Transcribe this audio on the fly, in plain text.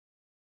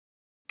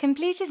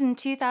Completed in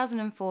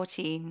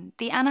 2014,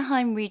 the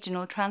Anaheim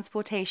Regional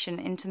Transportation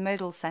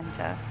Intermodal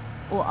Center,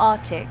 or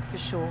ARTIC for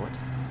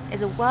short,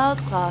 is a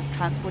world-class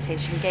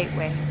transportation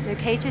gateway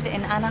located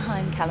in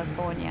Anaheim,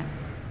 California.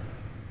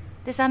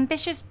 This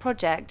ambitious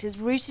project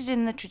is rooted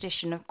in the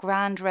tradition of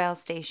grand rail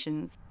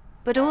stations,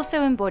 but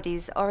also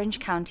embodies Orange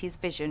County's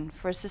vision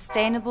for a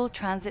sustainable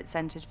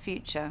transit-centered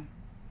future.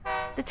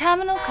 The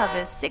terminal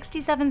covers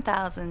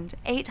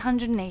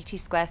 67,880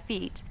 square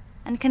feet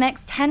and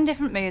connects 10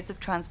 different modes of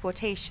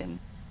transportation,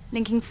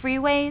 linking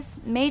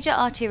freeways, major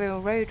arterial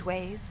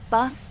roadways,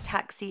 bus,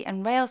 taxi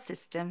and rail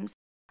systems,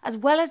 as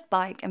well as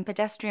bike and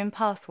pedestrian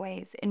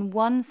pathways in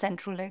one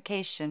central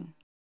location.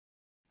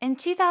 In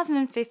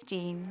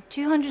 2015,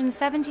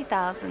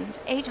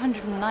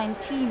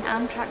 270,819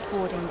 Amtrak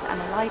boardings and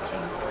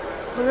alightings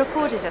were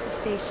recorded at the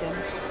station,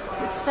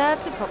 which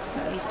serves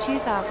approximately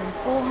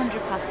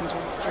 2,400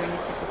 passengers during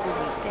a typical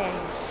weekday.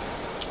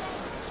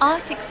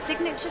 ARTIC's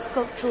signature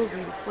sculptural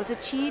roof was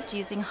achieved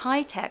using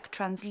high-tech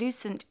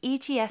translucent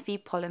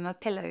ETFE polymer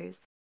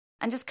pillows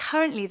and is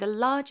currently the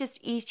largest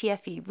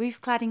ETFE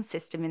roof cladding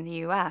system in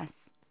the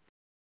US.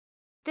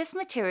 This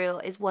material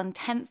is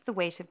 1/10 the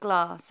weight of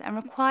glass and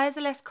requires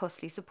a less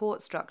costly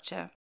support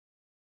structure.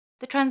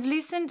 The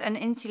translucent and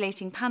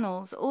insulating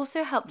panels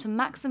also help to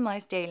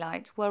maximize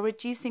daylight while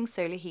reducing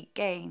solar heat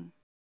gain.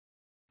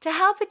 To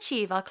help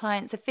achieve our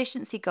clients'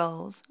 efficiency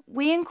goals,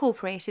 we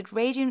incorporated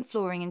radiant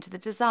flooring into the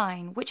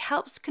design, which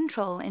helps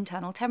control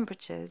internal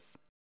temperatures.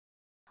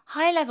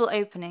 High-level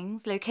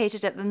openings,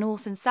 located at the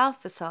north and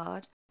south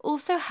facade,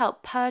 also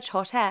help purge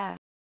hot air,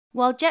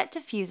 while jet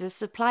diffusers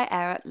supply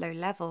air at low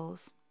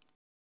levels.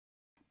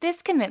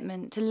 This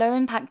commitment to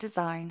low-impact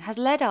design has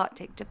led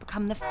ARTIC to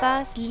become the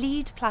first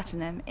LEED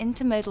Platinum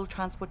intermodal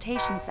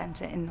transportation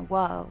centre in the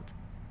world.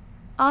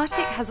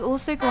 ARTIC has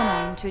also gone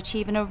on to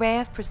achieve an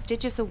array of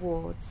prestigious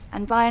awards,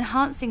 and by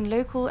enhancing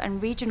local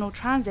and regional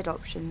transit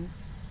options,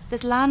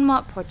 this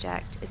landmark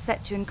project is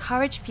set to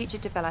encourage future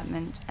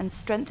development and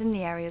strengthen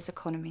the area's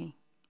economy.